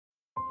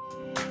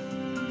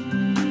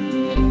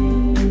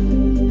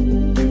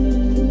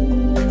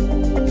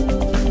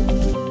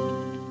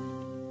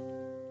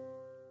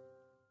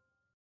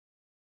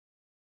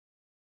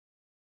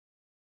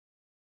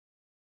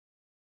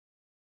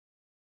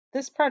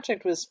this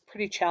project was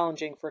pretty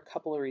challenging for a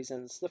couple of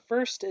reasons. The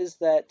first is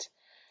that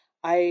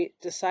I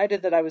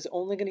decided that I was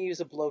only going to use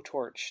a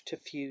blowtorch to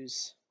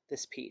fuse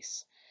this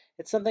piece.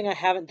 It's something I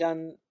haven't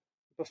done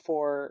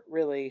before,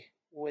 really,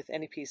 with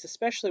any piece,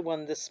 especially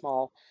one this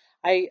small.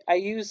 I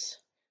use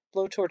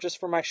blowtorches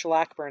for my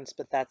shellac burns,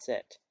 but that's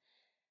it.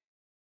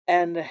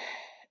 And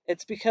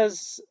it's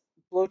because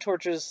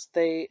blowtorches,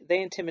 they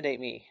intimidate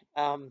me.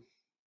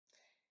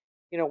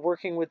 You know,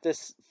 working with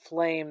this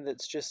flame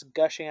that's just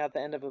gushing out the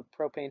end of a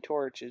propane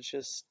torch, it's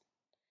just,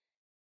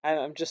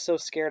 I'm just so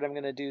scared I'm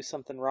going to do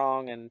something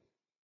wrong and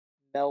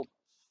melt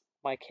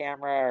my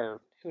camera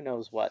or who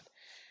knows what.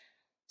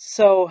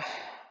 So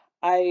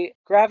I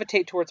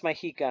gravitate towards my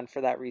heat gun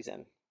for that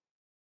reason,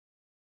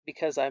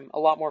 because I'm a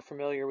lot more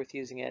familiar with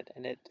using it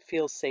and it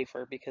feels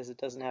safer because it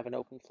doesn't have an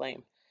open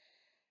flame.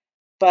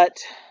 But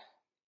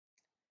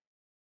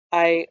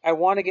I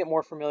want to get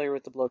more familiar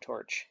with the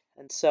blowtorch,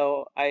 and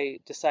so I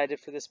decided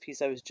for this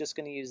piece I was just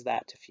going to use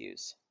that to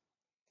fuse.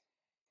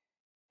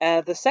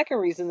 The second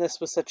reason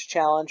this was such a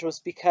challenge was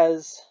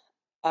because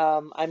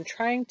I'm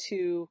trying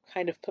to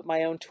kind of put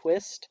my own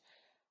twist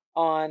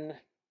on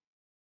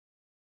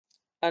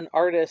an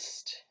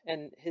artist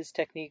and his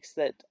techniques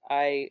that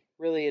I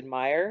really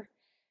admire.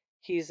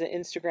 He's an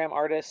Instagram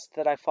artist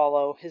that I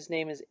follow. His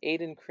name is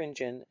Aiden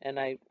Kringen, and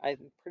I'm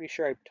pretty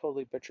sure I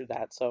totally butchered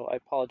that, so I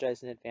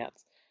apologize in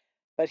advance.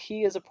 But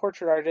he is a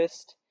portrait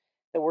artist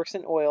that works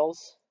in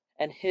oils,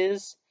 and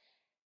his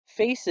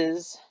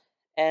faces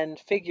and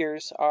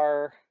figures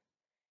are,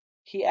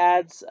 he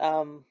adds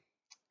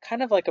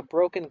kind of like a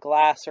broken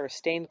glass or a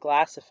stained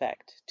glass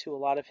effect to a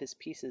lot of his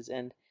pieces,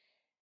 and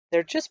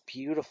they're just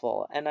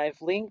beautiful. And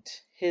I've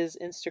linked his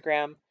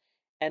Instagram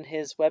and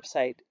his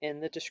website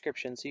in the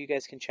description so you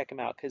guys can check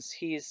him out, because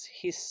he's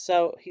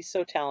so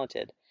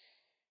talented.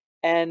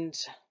 And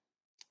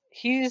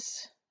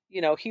he's,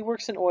 you know, he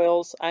works in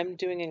oils. I'm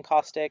doing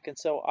encaustic, and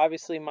so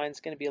obviously mine's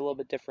going to be a little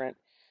bit different.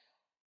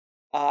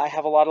 I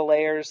have a lot of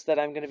layers that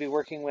I'm going to be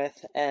working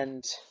with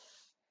and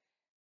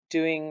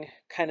doing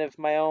kind of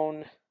my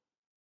own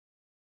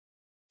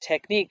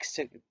techniques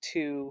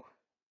to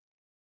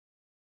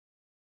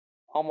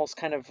almost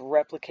kind of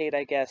replicate,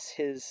 I guess,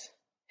 his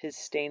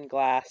stained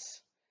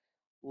glass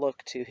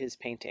look to his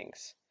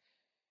paintings.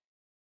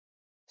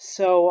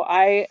 So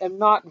I am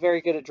not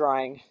very good at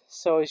drawing.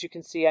 So as you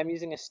can see, I'm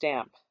using a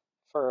stamp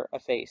for a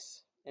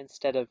face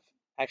instead of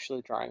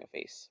actually drawing a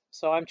face.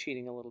 So I'm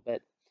cheating a little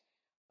bit,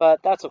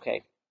 but that's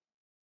okay.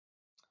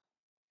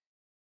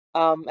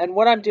 And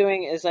what I'm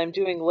doing is I'm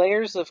doing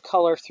layers of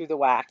color through the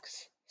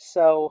wax.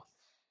 So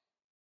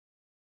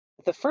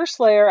the first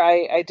layer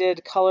I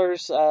did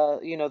colors,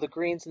 you know, the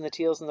greens and the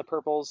teals and the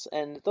purples,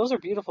 and those are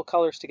beautiful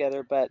colors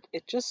together, but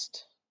it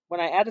just,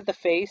 when I added the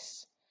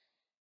face,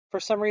 for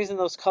some reason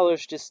those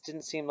colors just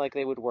didn't seem like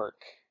they would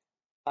work.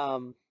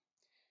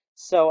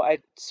 So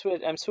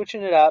I'm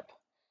switching it up.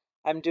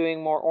 I'm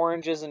doing more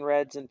oranges and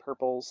reds and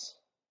purples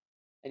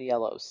and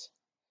yellows.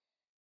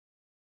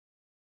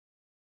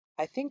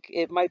 I think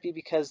it might be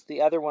because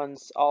the other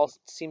ones all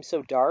seem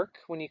so dark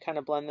when you kind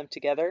of blend them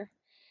together.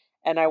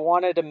 And I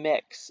wanted a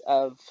mix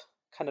of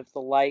kind of the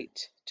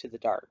light to the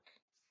dark.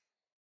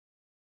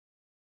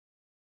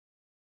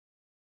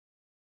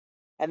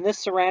 And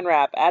this saran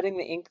wrap, adding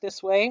the ink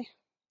this way,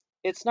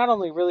 it's not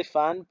only really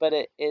fun, but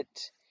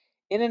it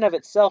in and of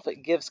itself,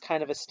 it gives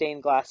kind of a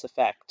stained glass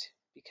effect,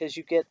 because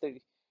you get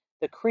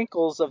the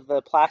crinkles of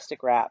the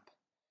plastic wrap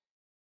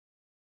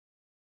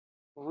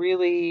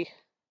really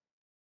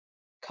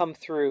come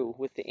through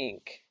with the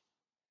ink.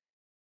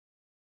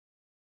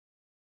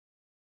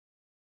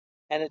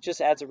 And it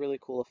just adds a really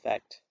cool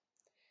effect.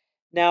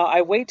 Now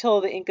I wait till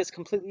the ink is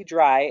completely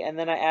dry and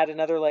then I add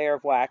another layer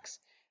of wax,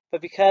 but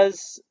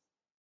because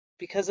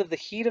of the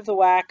heat of the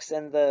wax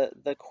and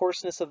the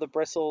coarseness of the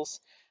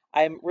bristles,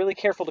 I'm really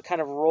careful to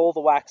kind of roll the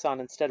wax on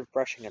instead of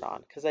brushing it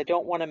on, because I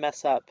don't want to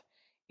mess up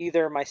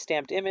either my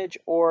stamped image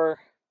or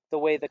the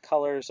way the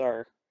colors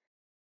are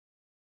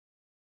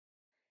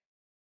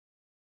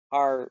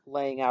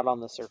laying out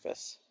on the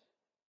surface.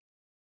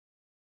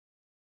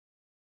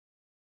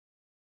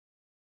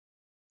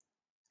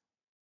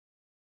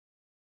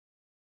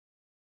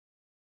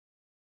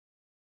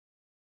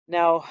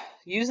 Now,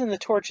 using the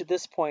torch at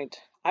this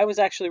point, I was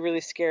actually really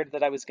scared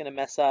that I was going to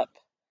mess up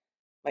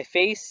my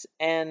face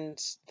and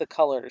the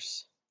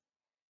colors.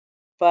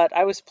 But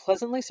I was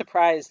pleasantly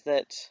surprised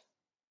that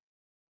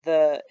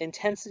the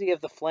intensity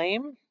of the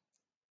flame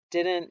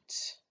didn't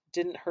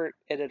hurt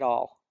it at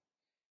all.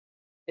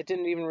 It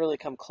didn't even really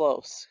come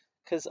close.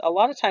 Because a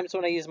lot of times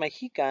when I use my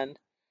heat gun,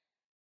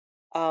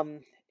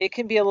 it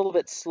can be a little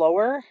bit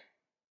slower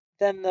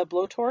than the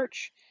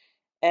blowtorch.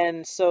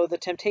 And so the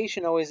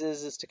temptation always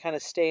is to kind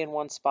of stay in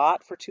one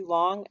spot for too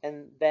long,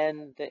 and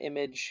then the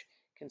image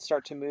can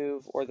start to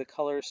move or the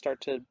colors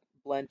start to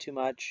blend too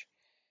much.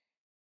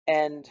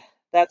 And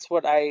that's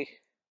what I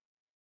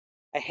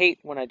hate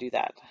when I do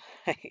that.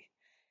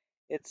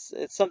 It's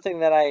something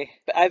that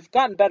I've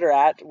gotten better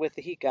at with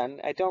the heat gun.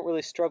 I don't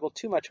really struggle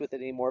too much with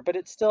it anymore, but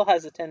it still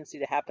has a tendency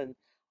to happen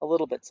a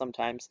little bit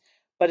sometimes.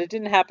 But it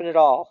didn't happen at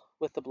all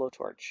with the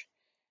blowtorch.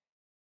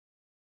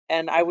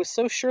 And I was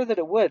so sure that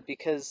it would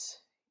because,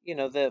 you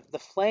know, the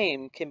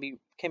flame can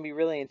be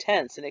really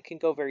intense and it can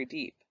go very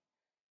deep.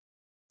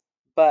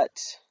 But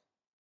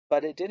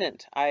it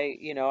didn't.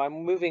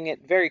 I'm moving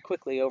it very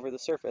quickly over the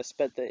surface,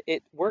 but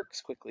it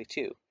works quickly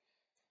too.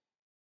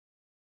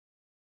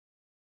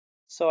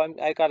 So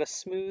I got a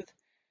smooth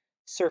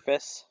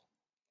surface,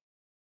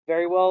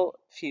 very well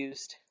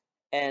fused,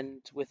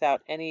 and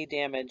without any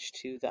damage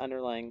to the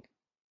underlying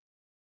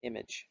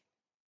image.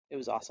 It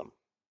was awesome.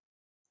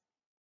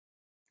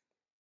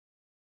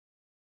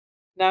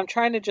 Now I'm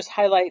trying to just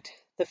highlight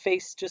the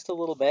face just a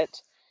little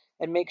bit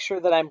and make sure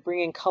that I'm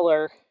bringing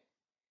color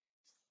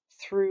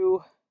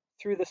through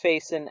the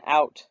face and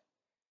out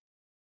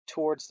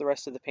towards the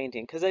rest of the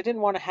painting, because I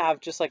didn't want to have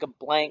just like a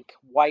blank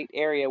white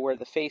area where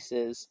the face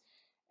is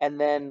and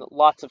then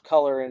lots of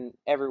color in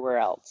everywhere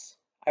else.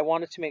 I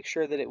wanted to make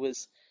sure that it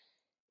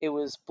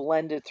was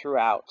blended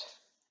throughout,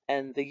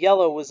 and the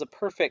yellow was a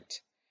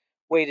perfect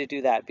way to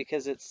do that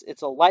because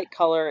it's a light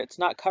color. It's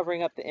not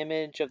covering up the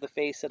image of the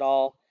face at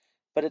all,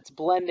 but it's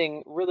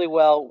blending really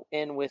well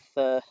in with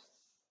the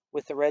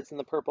reds and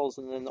the purples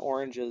and then the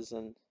oranges,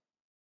 and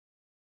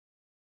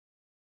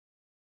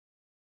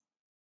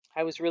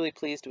I was really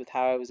pleased with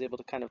how I was able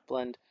to kind of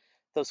blend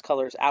those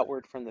colors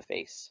outward from the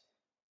face.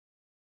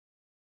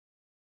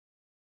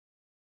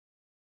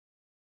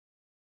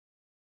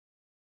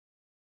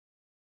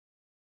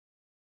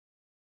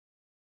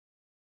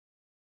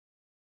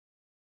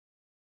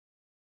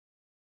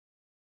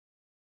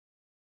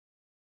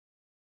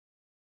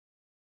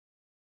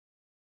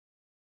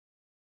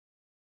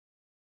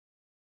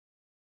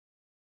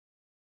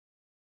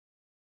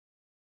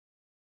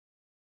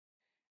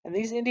 And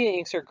these India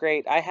inks are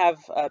great. I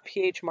have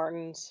PH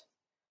Martin's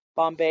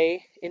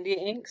Bombay India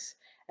inks,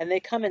 and they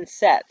come in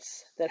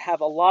sets that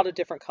have a lot of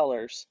different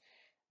colors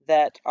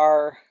that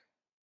are,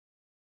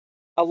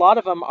 a lot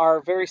of them are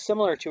very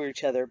similar to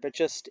each other, but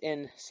just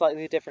in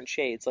slightly different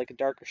shades, like a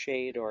darker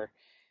shade, or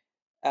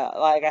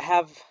like I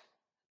have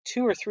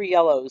 2 or 3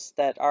 yellows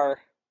that are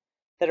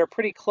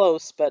pretty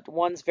close, but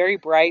one's very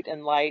bright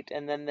and light,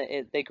 and then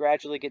they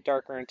gradually get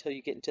darker until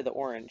you get into the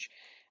orange.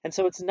 And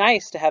so it's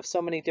nice to have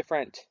so many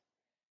different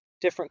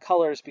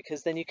colors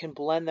because then you can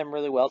blend them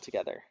really well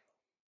together.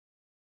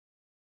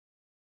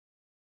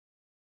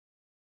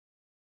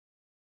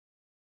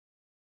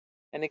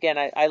 And again,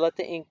 I let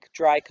the ink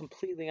dry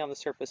completely on the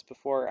surface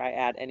before I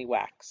add any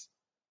wax.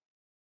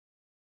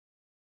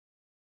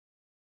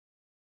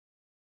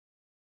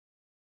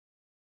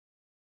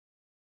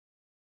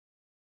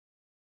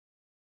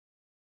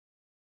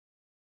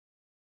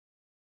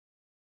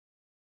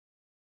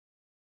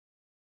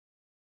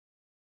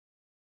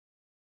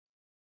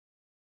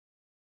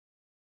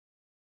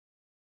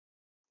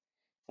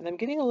 And I'm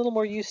getting a little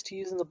more used to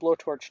using the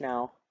blowtorch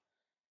now.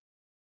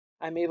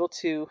 I'm able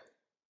to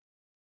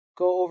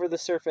go over the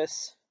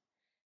surface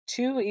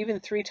 2, even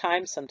 3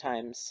 times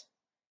sometimes,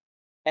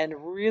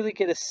 and really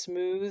get a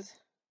smooth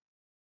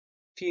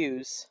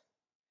fuse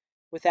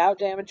without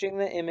damaging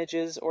the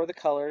images or the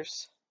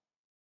colors.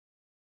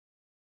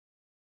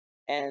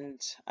 And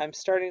I'm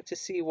starting to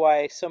see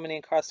why so many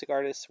encaustic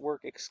artists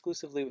work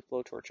exclusively with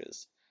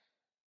blowtorches,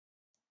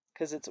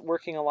 because it's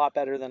working a lot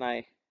better than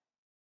I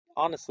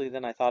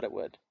thought it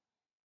would.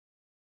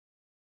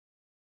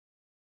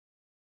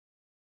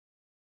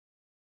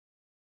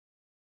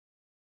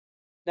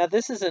 Now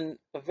this is a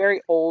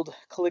very old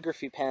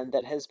calligraphy pen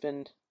that has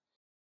been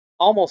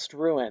almost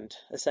ruined,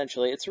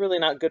 essentially. It's really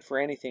not good for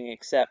anything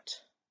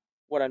except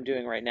what I'm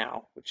doing right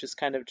now, which is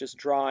kind of just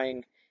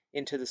drawing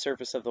into the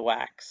surface of the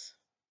wax.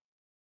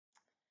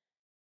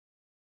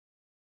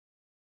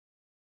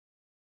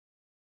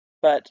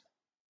 But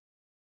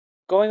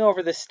going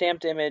over this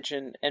stamped image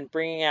and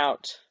bringing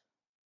out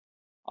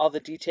all the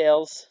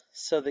details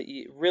so that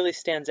it really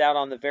stands out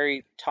on the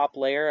very top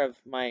layer of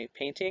my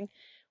painting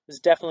was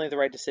definitely the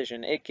right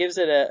decision. It gives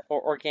it a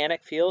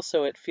organic feel,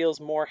 so it feels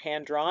more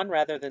hand-drawn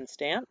rather than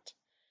stamped,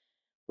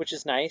 which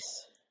is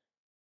nice.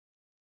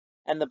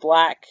 And the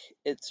black,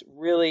 it's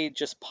really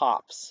just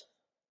pops.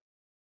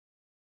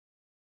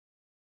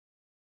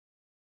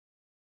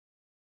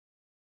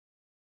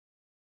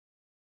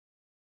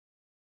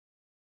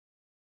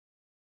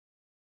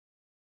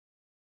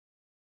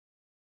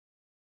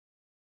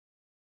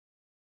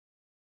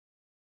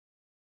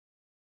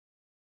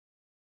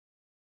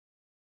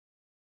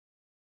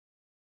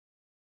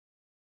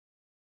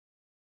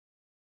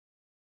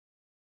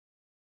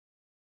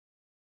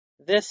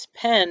 This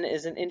pen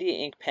is an India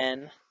ink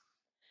pen,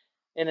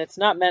 and it's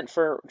not meant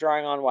for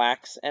drawing on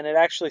wax, and it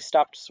actually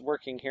stopped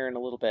working here in a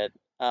little bit.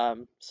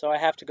 So I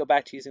have to go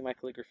back to using my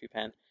calligraphy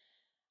pen.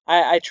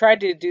 I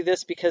tried to do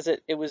this because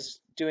it was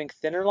doing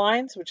thinner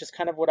lines, which is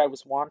kind of what I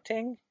was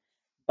wanting,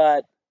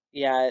 but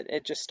yeah,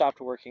 it just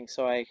stopped working,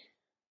 so it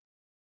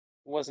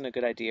wasn't a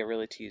good idea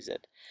really to use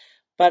it.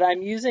 But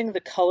I'm using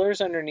the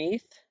colors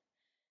underneath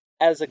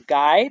as a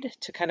guide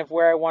to kind of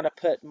where I want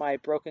to put my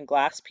broken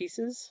glass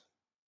pieces.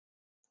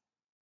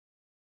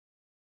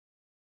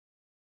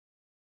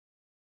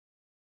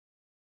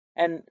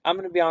 And I'm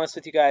going to be honest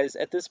with you guys,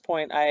 at this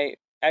point, I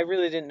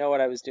really didn't know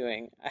what I was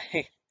doing.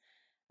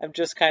 I'm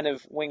just kind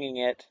of winging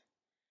it.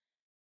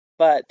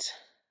 But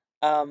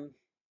um,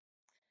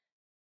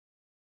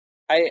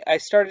 I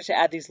started to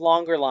add these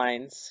longer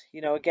lines,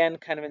 again,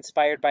 kind of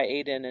inspired by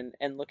Aiden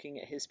and looking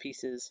at his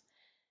pieces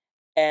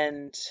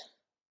and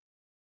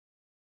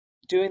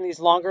doing these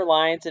longer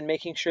lines and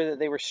making sure that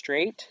they were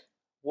straight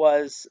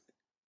was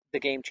the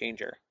game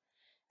changer.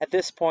 At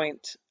this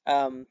point,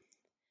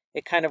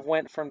 it kind of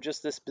went from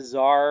just this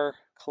bizarre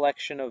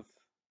collection of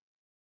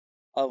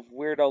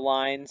weirdo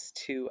lines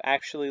to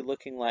actually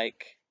looking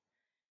like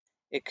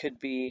it could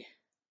be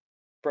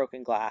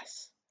broken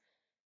glass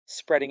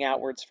spreading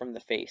outwards from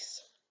the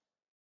face.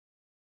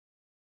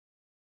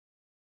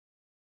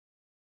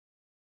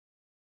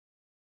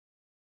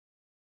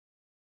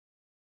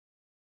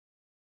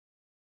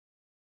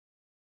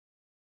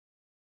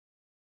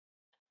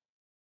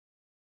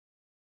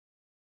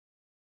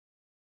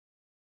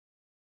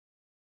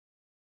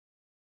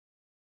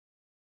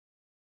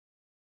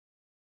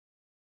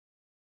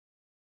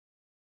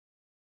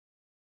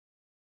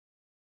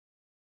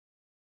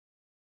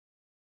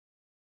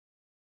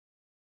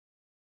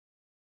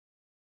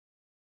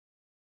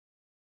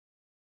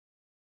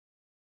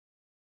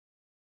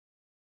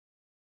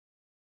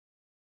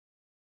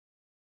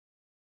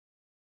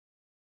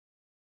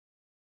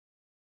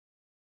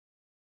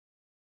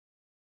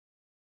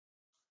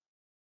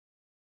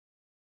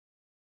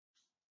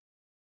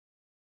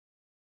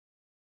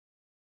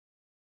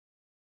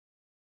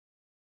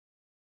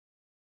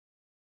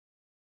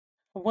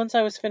 Once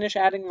I was finished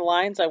adding the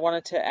lines, I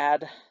wanted to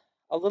add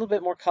a little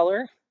bit more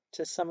color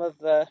to some of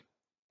the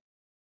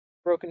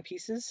broken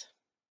pieces.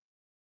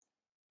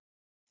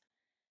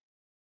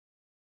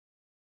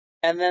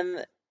 And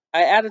then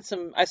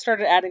I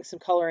started adding some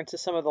color into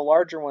some of the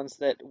larger ones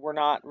that were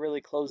not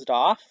really closed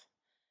off.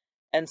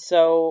 And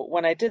so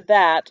when I did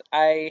that,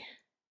 I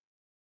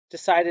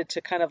decided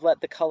to kind of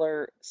let the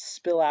color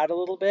spill out a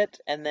little bit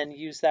and then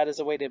use that as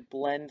a way to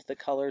blend the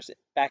colors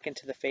back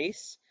into the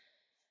face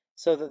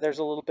so that there's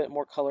a little bit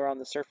more color on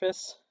the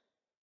surface.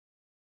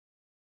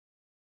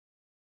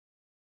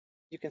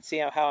 You can see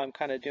how I'm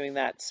kind of doing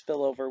that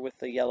spillover with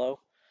the yellow.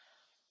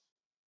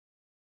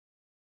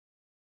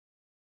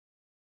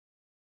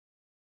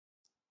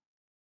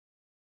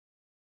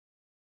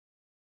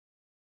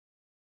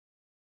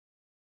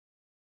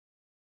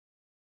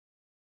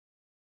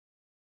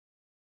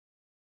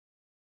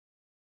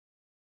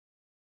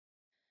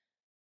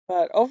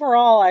 But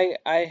overall,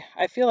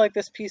 I feel like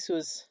this piece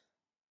was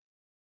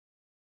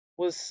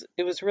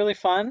really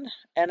fun,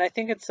 and I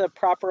think it's a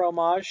proper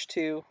homage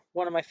to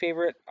one of my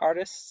favorite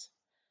artists.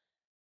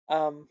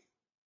 Um,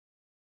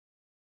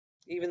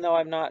 Even though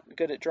I'm not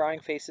good at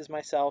drawing faces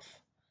myself,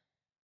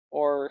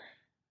 or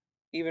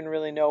even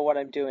really know what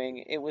I'm doing,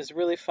 it was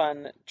really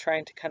fun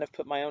trying to kind of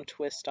put my own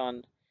twist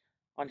on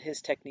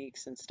his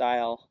techniques and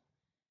style.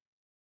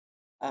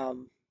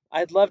 Um,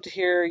 I'd love to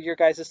hear your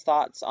guys'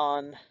 thoughts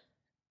on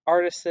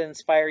artists that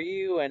inspire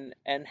you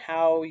and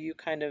how you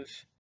kind of,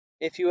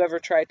 if you ever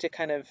try to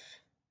kind of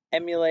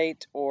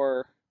emulate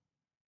or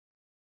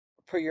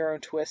put your own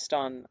twist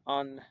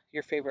on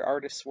your favorite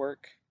artist's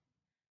work.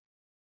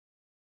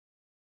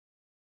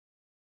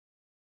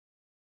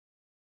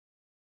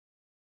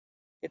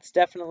 It's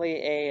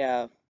definitely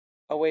a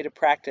way to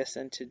practice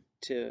and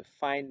to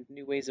find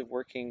new ways of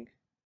working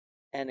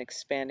and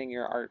expanding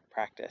your art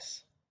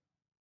practice.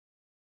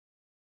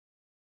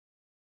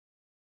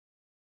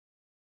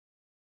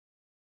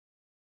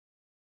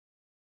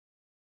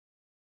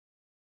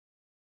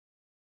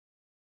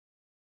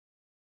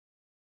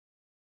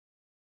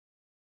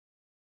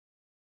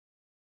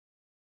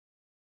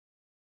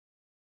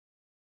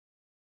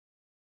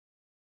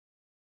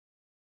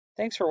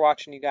 Thanks for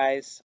watching, you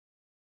guys.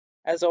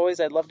 As always,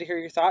 I'd love to hear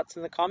your thoughts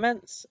in the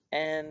comments,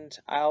 and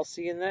I'll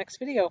see you in the next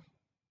video.